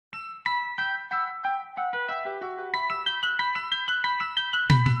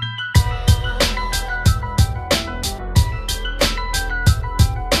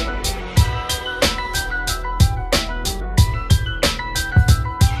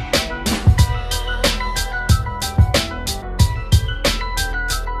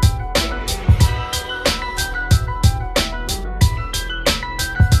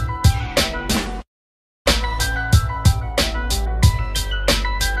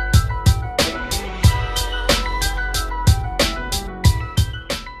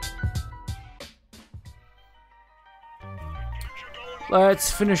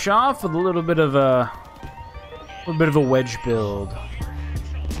let's finish off with a little bit of a wedge build.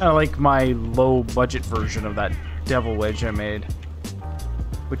 Kind of like my low budget version of that devil wedge I made,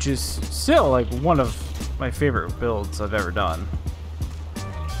 which is still like one of my favorite builds I've ever done.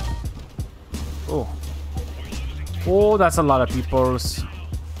 Oh, that's a lot of peoples.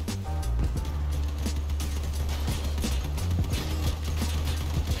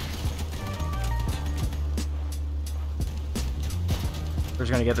 We're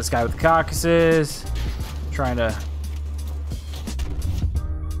just gonna get this guy with the caucuses. Trying to.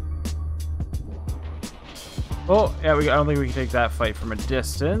 Oh, yeah, I don't think we can take that fight from a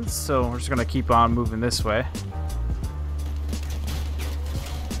distance, so we're just gonna keep on moving this way.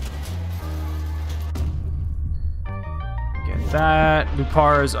 Get that.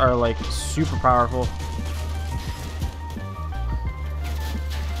 Luparas are like super powerful.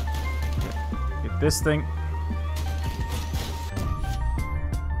 Get this thing.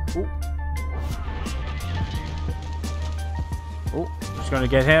 Oh, just gonna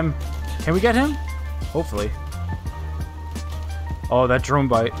get him. Can we get him? Hopefully. Oh, that drone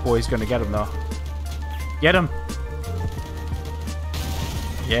boy's gonna get him though. Get him.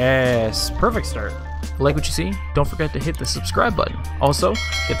 Yes, perfect start. Like what you see? Don't forget to hit the subscribe button. Also,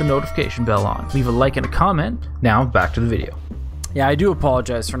 hit the notification bell on. Leave a like and a comment. Now, back to the video. Yeah, I do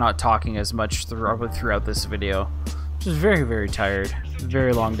apologize for not talking as much throughout this video. Just very, very tired.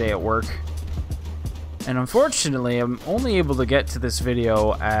 Very long day at work. And unfortunately, I'm only able to get to this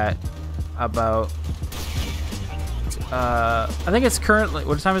video at about... I think it's currently...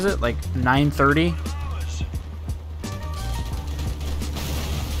 What time is it? Like 9:30?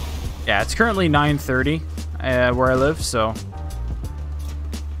 Yeah, it's currently 9:30 where I live, so...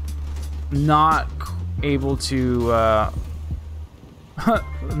 Not able to...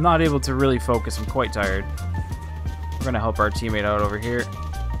 not able to really focus. I'm quite tired. We're gonna help our teammate out over here.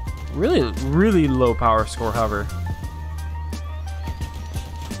 Really, really low power score hover.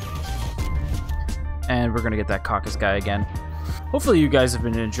 And we're gonna get that caucus guy again. Hopefully you guys have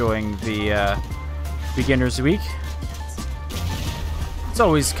been enjoying the beginner's week. It's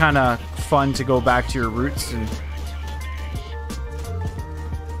always kind of fun to go back to your roots and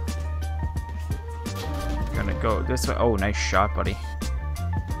gonna go this way. Oh, nice shot, buddy.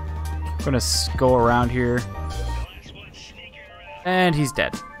 Gonna go around here. And he's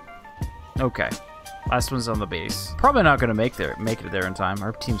dead. Okay. Last one's on the base. Probably not gonna make it there in time.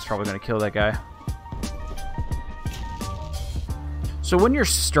 Our team's probably gonna kill that guy. So when you're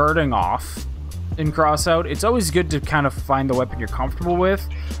starting off in Crossout, it's always good to kind of find the weapon you're comfortable with,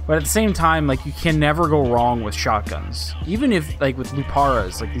 but at the same time, like, you can never go wrong with shotguns. Even if, like, with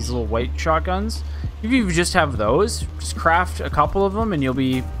luparas, like these little white shotguns, if you just have those, just craft a couple of them and you'll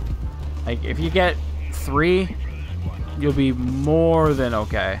be, like, if you get 3, you'll be more than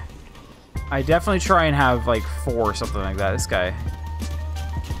okay. I definitely try and have, like, 4 or something like that. This guy.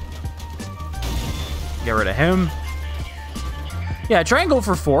 Get rid of him. Yeah, try and go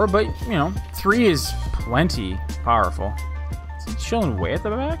for 4, but, you know, 3 is plenty powerful. Is he chilling way at the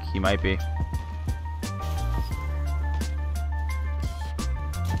back? He might be.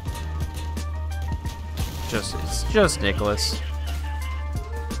 It's just Nicholas.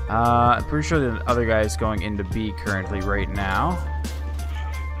 I'm pretty sure the other guy is going into B currently right now.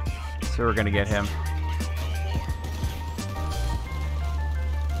 So we're gonna get him.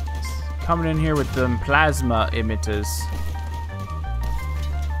 Coming in here with them plasma emitters.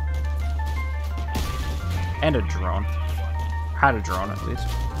 And a drone. Had a drone, at least.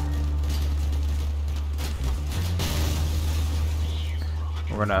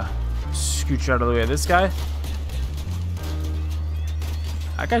 We're gonna scooch out of the way of this guy.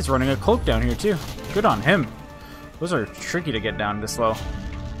 That guy's running a cloak down here, too. Good on him. Those are tricky to get down this low.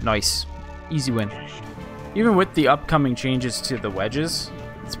 Nice. Easy win. Even with the upcoming changes to the wedges,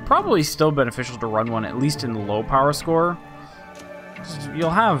 it's probably still beneficial to run one, at least in the low power score.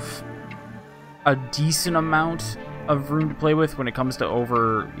 You'll have a decent amount of room to play with when it comes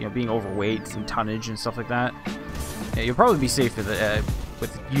to being overweight and tonnage and stuff like that. Yeah, you'll probably be safe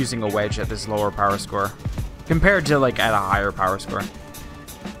with using a wedge at this lower power score compared to like at a higher power score.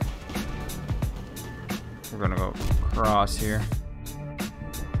 We're gonna go across here.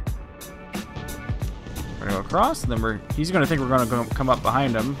 We're gonna go across, and then he's gonna think we're gonna come up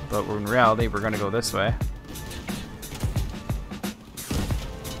behind him, but in reality we're gonna go this way.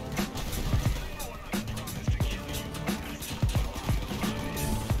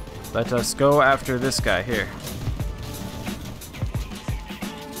 Let us go after this guy here.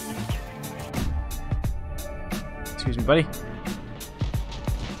 Excuse me, buddy.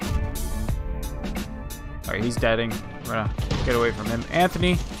 Alright, he's deading. We're gonna Get away from him.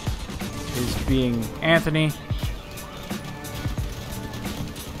 Anthony is being Anthony.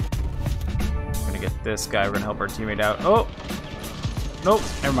 Gonna get this guy. We're gonna help our teammate out. Oh! Nope,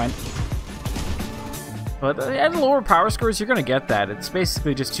 never mind. But at lower power scores, you're gonna get that. It's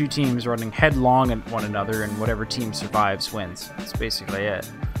basically just two teams running headlong at one another, and whatever team survives wins. That's basically it.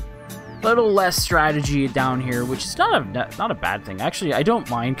 Little less strategy down here, which is not a bad thing. Actually, I don't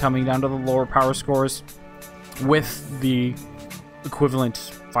mind coming down to the lower power scores with the equivalent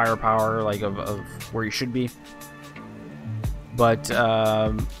firepower, like of where you should be. But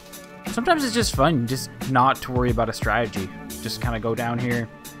sometimes it's just fun, just not to worry about a strategy. Just kind of go down here,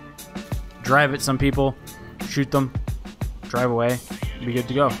 drive at some people, shoot them, drive away, be good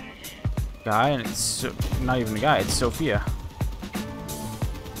to go. Guy, and it's not even a guy, it's Sophia.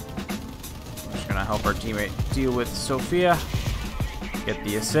 Just gonna help our teammate deal with Sophia, get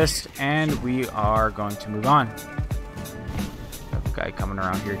the assist, and we are going to move on. Got a guy coming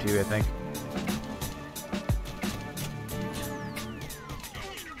around here too, I think.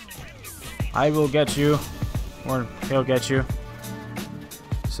 I will get you, or he'll get you.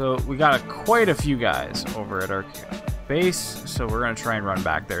 So we got quite a few guys over at our base, so we're gonna try and run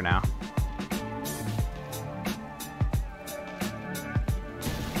back there now.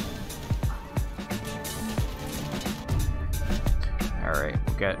 Alright,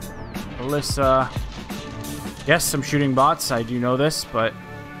 we'll get Alyssa. Yes, I'm shooting bots, I do know this, but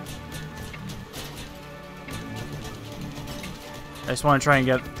I just want to try and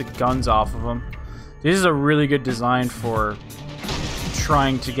get the guns off of them. This is a really good design for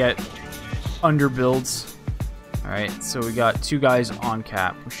trying to get under builds. Alright, so we got two guys on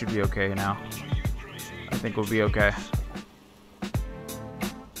cap. We should be okay now. I think we'll be okay.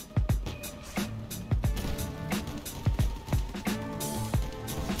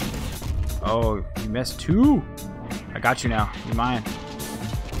 Oh, you missed two. I got you now. You're mine.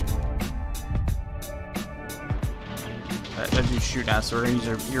 That dude's shooting at us, so we're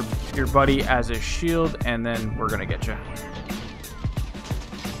gonna use your buddy as a shield, and then we're gonna get you.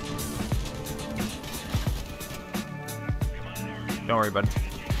 Don't worry, bud.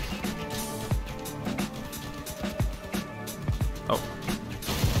 Oh.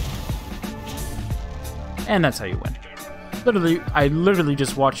 And that's how you win. I literally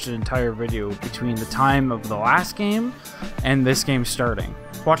just watched an entire video between the time of the last game and this game starting.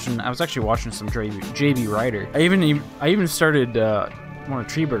 I was actually watching some JB Ryder. I even started one of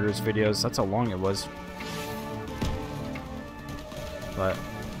Treeburger's videos. That's how long it was. But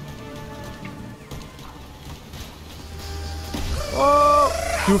oh,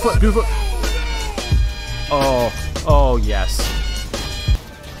 do foot. Oh yes.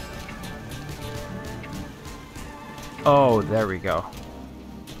 Oh, there we go.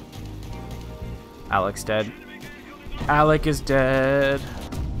 Alec's dead. Alec is dead.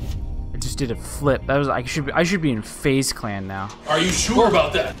 I just did a flip. That was I should be in FaZe Clan now. Are you sure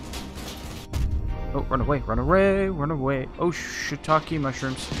about that? Oh, run away, run away, run away. Oh, shiitake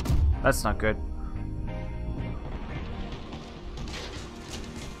mushrooms. That's not good.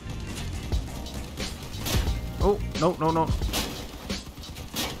 Oh, no.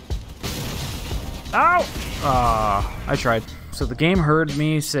 Ow! I tried. So the game heard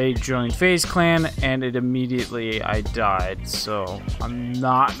me say join FaZe Clan, and it immediately I died. So I'm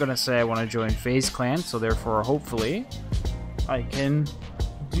not gonna say I want to join FaZe Clan. So therefore, hopefully, I can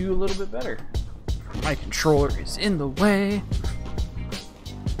do a little bit better. My controller is in the way.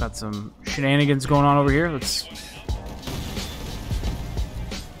 Got some shenanigans going on over here. Let's.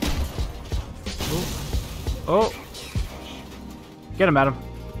 Oh! Get him, Adam.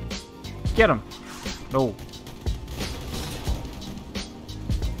 Get him. No.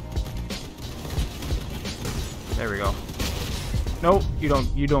 There we go. No, you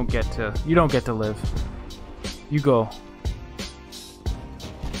don't get to live. You go.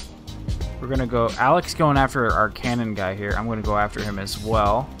 We're gonna go. Alec's going after our cannon guy here. I'm gonna go after him as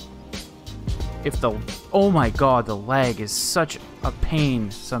well. Oh my god, the lag is such a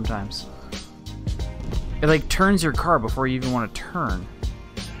pain sometimes. It like turns your car before you even want to turn.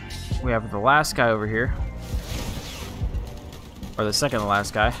 We have the last guy over here. Or the second to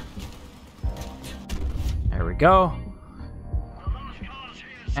last guy. There we go.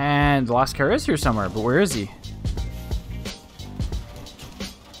 And the last car is here somewhere, but where is he?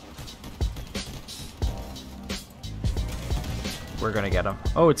 We're gonna get him.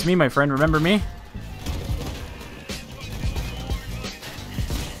 Oh, it's me, my friend. Remember me?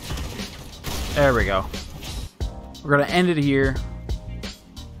 There we go. We're gonna end it here.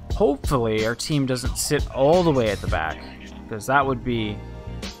 Hopefully our team doesn't sit all the way at the back, because that would be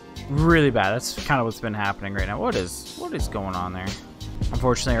really bad. That's kind of what's been happening right now. What is going on there?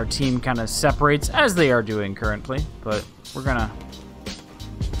 Unfortunately, our team kind of separates, as they are doing currently, but we're gonna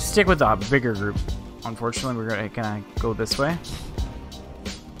stick with the bigger group. Unfortunately, we're gonna kind of go this way.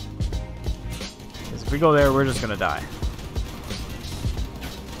 Because if we go there, we're just gonna die.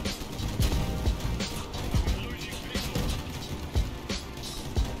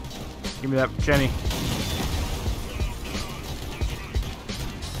 Give me that, Jenny.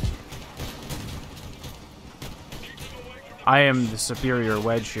 I am the superior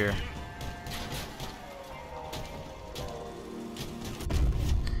wedge here.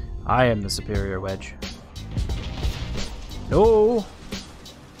 I am the superior wedge. No!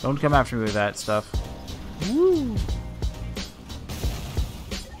 Don't come after me with that stuff. Woo!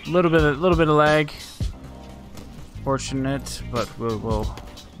 Little bit of lag. Fortunate, but we'll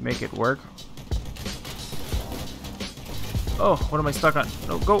make it work. Oh, what am I stuck on?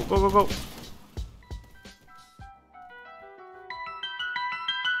 No, go, go, go, go.